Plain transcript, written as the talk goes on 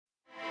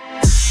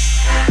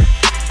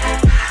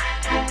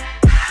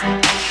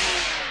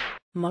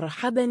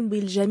مرحبا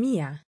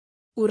بالجميع.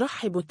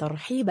 أرحب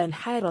ترحيبا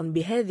حارا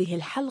بهذه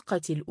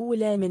الحلقة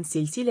الأولى من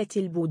سلسلة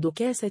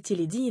البودكاست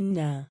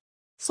لديننا.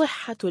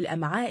 صحة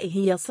الأمعاء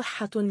هي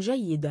صحة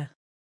جيدة.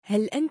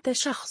 هل أنت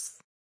شخص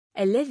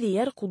الذي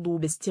يركض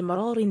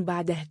باستمرار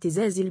بعد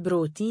اهتزاز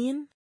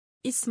البروتين؟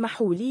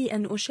 اسمحوا لي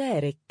أن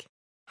أشارك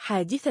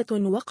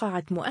حادثة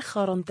وقعت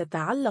مؤخرا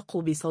تتعلق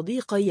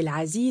بصديقي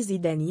العزيز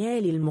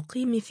دانيال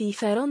المقيم في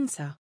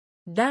فرنسا.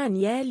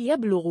 دانيال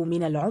يبلغ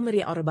من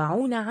العمر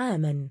 40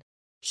 عاما،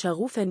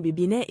 شغوفا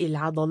ببناء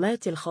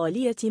العضلات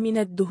الخالية من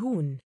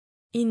الدهون.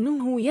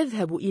 إنه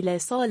يذهب إلى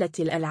صالة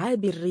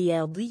الألعاب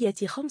الرياضية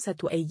 5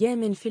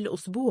 أيام في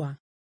الأسبوع،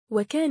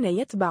 وكان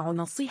يتبع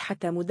نصيحة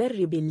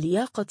مدرب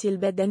اللياقة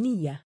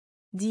البدنية.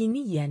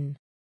 دينيا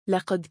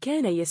لقد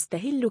كان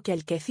يستهلك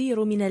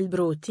الكثير من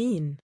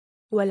البروتين،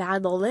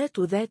 والعضلات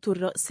ذات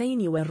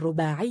الرأسين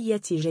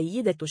والرباعية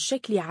جيدة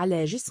الشكل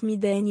على جسم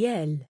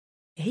دانيال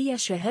هي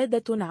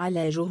شهادة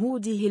على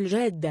جهوده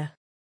الجادة.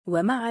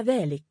 ومع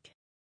ذلك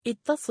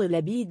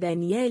اتصل بي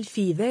دانيال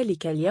في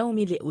ذلك اليوم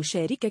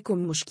لأشارككم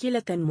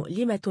مشكلة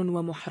مؤلمة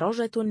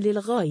ومحرجة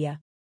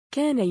للغاية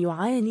كان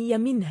يعاني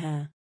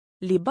منها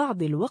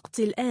لبعض الوقت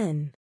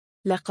الآن.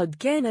 لقد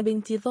كان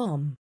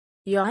بانتظام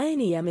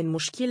يعاني من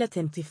مشكلة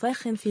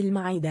انتفاخ في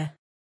المعدة،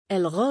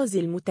 الغاز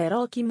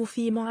المتراكم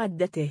في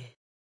معدته،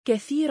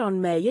 كثيرا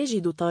ما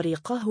يجد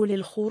طريقه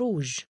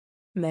للخروج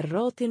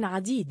مرات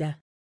عديدة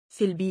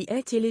في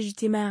البيئات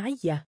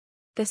الاجتماعية.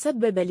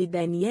 تسبب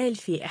لدانيال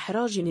في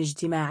إحراج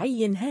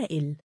اجتماعي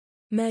هائل.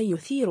 ما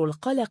يثير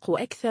القلق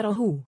أكثر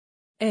هو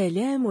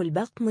آلام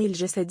البطن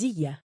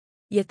الجسدية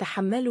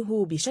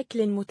يتحمله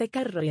بشكل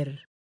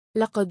متكرر.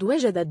 لقد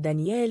وجد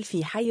دانيال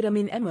في حيرة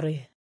من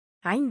أمره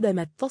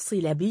عندما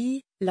اتصل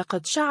بي.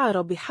 لقد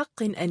شعر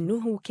بحق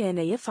أنه كان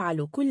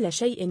يفعل كل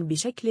شيء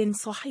بشكل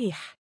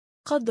صحيح،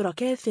 قدر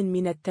كاف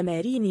من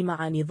التمارين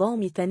مع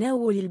نظام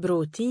تناول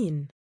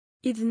البروتين.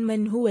 إذن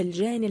من هو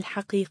الجاني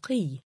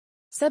الحقيقي؟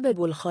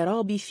 سبب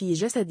الخراب في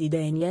جسد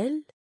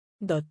دانيال؟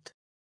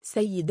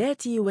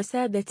 سيداتي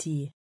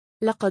وسادتي،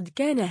 لقد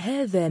كان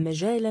هذا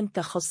مجالا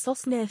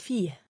تخصصنا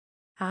فيه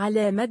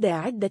على مدى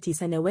عدة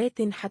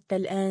سنوات حتى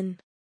الآن.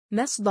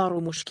 مصدر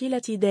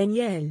مشكلة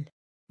دانيال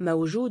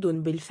موجود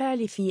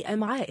بالفعل في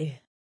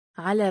أمعائه.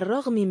 على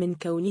الرغم من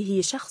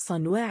كونه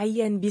شخصا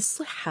واعيا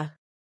بالصحة،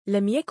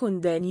 لم يكن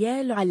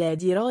دانيال على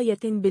دراية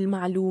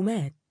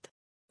بالمعلومات،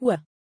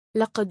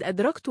 ولقد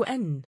أدركت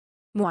أن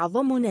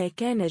معظمنا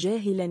كان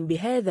جاهلا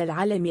بهذا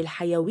العلم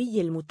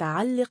الحيوي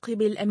المتعلق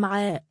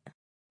بالأمعاء.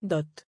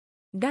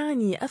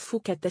 دعني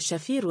أفك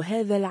تشفير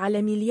هذا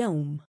العلم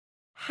اليوم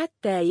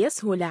حتى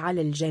يسهل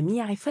على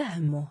الجميع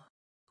فهمه.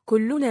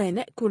 كلنا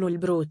نأكل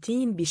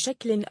البروتين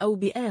بشكل أو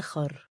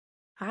بآخر: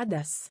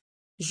 عدس،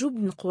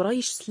 جبن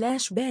قريش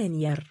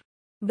بانير،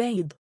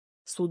 بيض،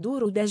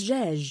 صدور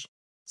دجاج،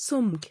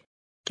 سمك،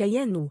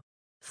 كينو،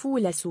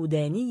 فول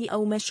سوداني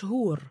أو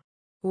مشهور.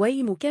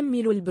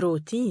 ومكمل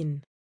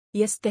البروتين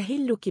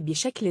يستهلك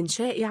بشكل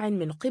شائع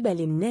من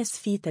قبل الناس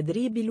في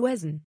تدريب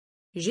الوزن.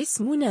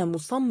 جسمنا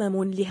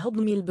مصمم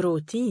لهضم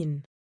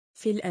البروتين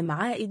في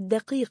الأمعاء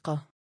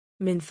الدقيقة.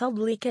 من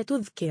فضلك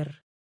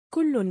تذكر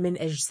كل من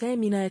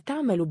أجسامنا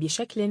تعمل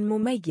بشكل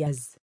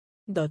مميز.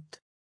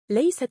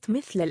 ليست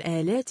مثل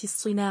الآلات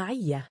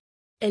الصناعية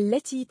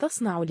التي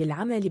تصنع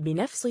للعمل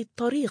بنفس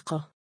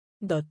الطريقة.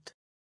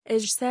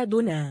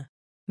 أجسادنا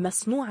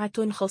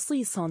مصنوعة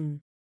خصيصا.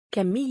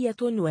 كمية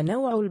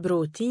ونوع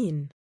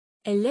البروتين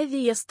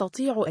الذي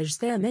يستطيع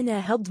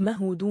أجسامنا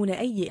هضمه دون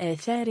أي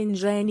آثار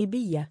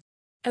جانبية،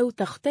 أو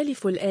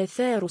تختلف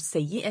الآثار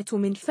السيئة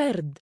من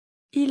فرد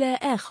إلى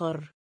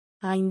آخر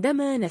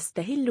عندما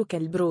نستهلك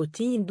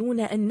البروتين دون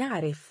أن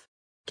نعرف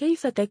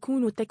كيف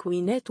تكون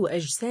تكوينات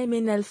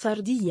أجسامنا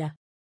الفردية،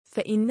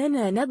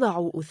 فإننا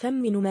نضع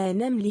أثمن ما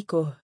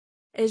نملكه،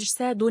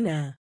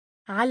 أجسادنا،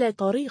 على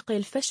طريق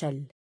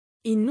الفشل.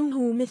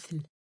 إنه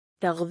مثل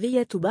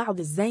تغذية بعض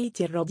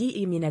الزيت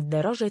الرديء من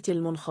الدرجة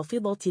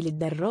المنخفضة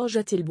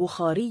للدراجة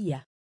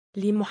البخارية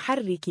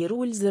لمحرك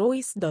رولز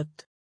رويس.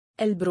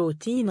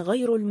 البروتين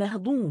غير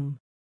المهضوم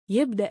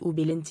يبدأ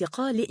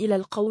بالانتقال إلى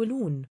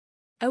القولون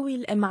أو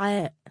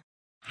الأمعاء،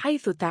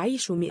 حيث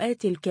تعيش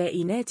مئات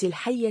الكائنات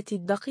الحية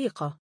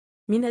الدقيقة.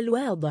 من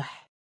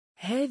الواضح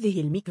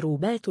هذه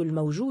الميكروبات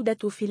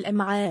الموجودة في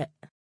الأمعاء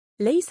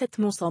ليست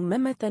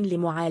مصممة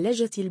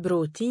لمعالجة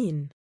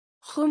البروتين.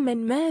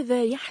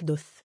 ماذا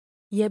يحدث؟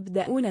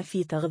 يبدأون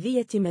في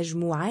تغذية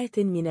مجموعات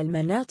من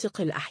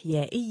المناطق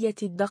الأحيائية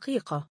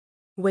الدقيقة،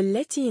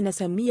 والتي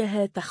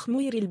نسميها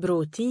تخمير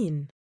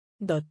البروتين.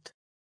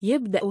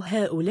 يبدأ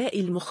هؤلاء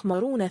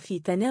المخمرون في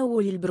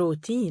تناول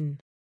البروتين،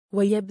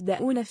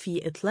 ويبدأون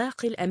في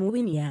إطلاق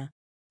الأمونيا،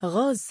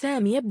 غاز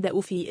سام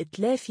يبدأ في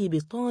إتلاف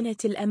بطانة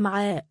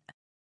الأمعاء،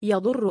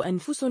 يضر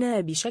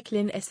أنفسنا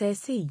بشكل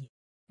أساسي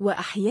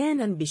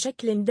وأحيانا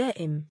بشكل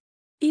دائم.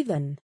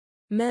 إذن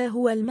ما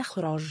هو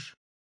المخرج؟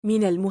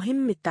 من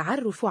المهم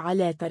التعرف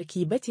على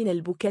تركيبتنا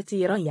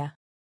البكتيرية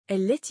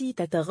التي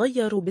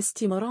تتغير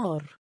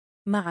باستمرار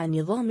مع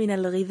نظامنا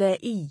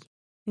الغذائي.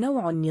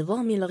 نوع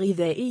النظام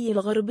الغذائي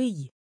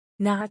الغربي: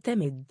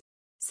 نعتمد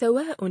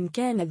سواء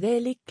كان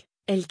ذلك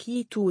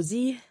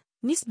الكيتوزيه،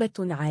 نسبة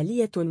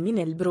عالية من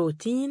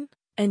البروتين،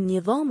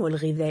 النظام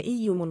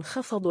الغذائي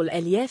منخفض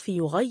الألياف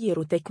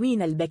يغير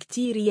تكوين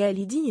البكتيريا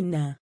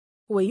لدينا،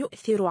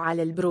 ويؤثر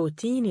على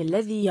البروتين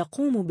الذي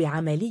يقوم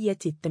بعملية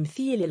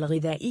التمثيل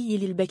الغذائي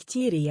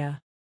للبكتيريا.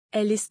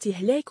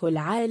 الاستهلاك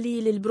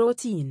العالي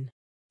للبروتين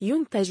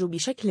ينتج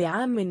بشكل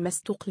عام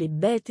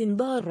مستقلبات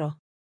ضارة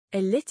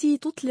التي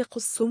تطلق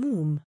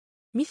السموم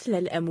مثل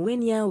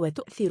الأمونيا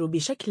وتؤثر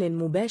بشكل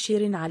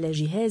مباشر على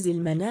جهاز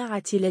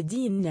المناعة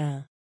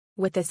لدينا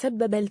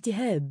وتسبب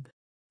التهاب.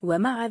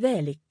 ومع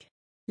ذلك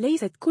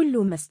ليست كل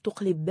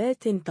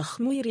مستقلبات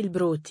تخمير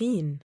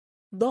البروتين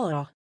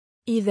ضارة.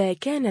 إذا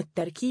كانت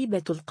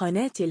تركيبة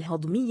القناة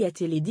الهضمية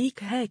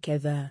لديك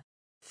هكذا،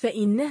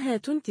 فإنها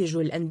تنتج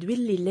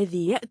الأندويل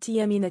الذي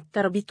يأتي من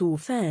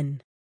التربتوفان،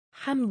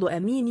 حمض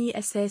أميني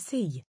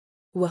أساسي،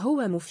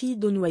 وهو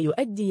مفيد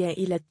ويؤدي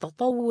إلى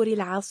التطور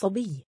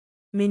العصبي.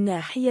 من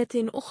ناحية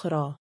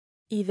أخرى،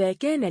 إذا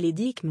كان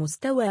لديك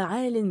مستوى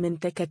عال من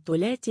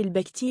تكتلات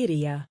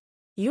البكتيريا،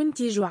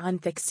 ينتج عن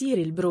تكسير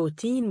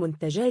البروتين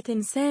منتجات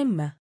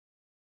سامة.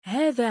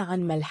 هذا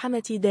عن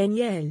ملحمة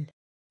دانيال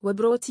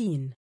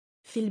وبروتين.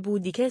 في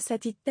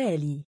البودكاست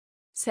التالي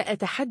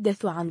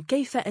سأتحدث عن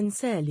كيف أن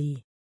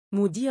سالي،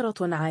 مديرة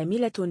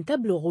عاملة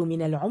تبلغ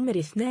من العمر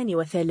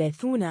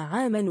 32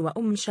 عاما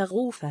وأم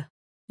شغوفة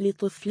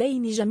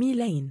لطفلين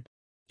جميلين،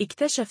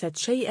 اكتشفت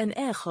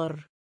شيئا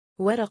آخر،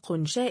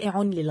 ورق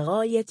شائع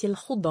للغاية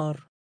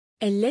الخضر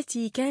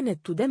التي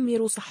كانت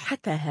تدمر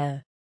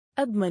صحتها.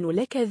 أضمن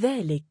لك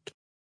ذلك.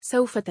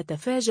 سوف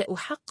تتفاجأ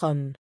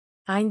حقا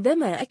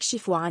عندما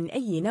أكشف عن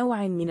أي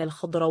نوع من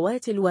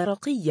الخضروات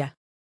الورقية.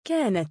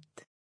 كانت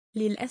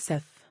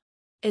للأسف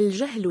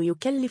الجهل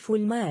يكلف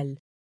المال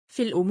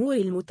في الأمور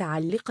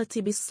المتعلقة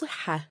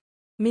بالصحة.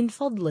 من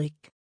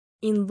فضلك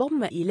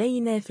انضم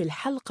إلينا في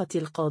الحلقة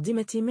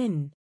القادمة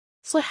من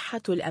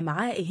صحة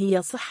الأمعاء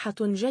هي صحة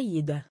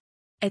جيدة.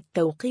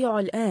 التوقيع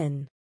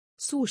الآن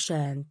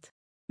سوشانت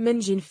من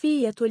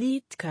جنفية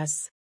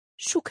ليتكاس.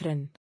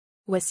 شكرا،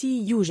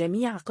 وسيو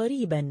جميع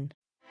قريبا.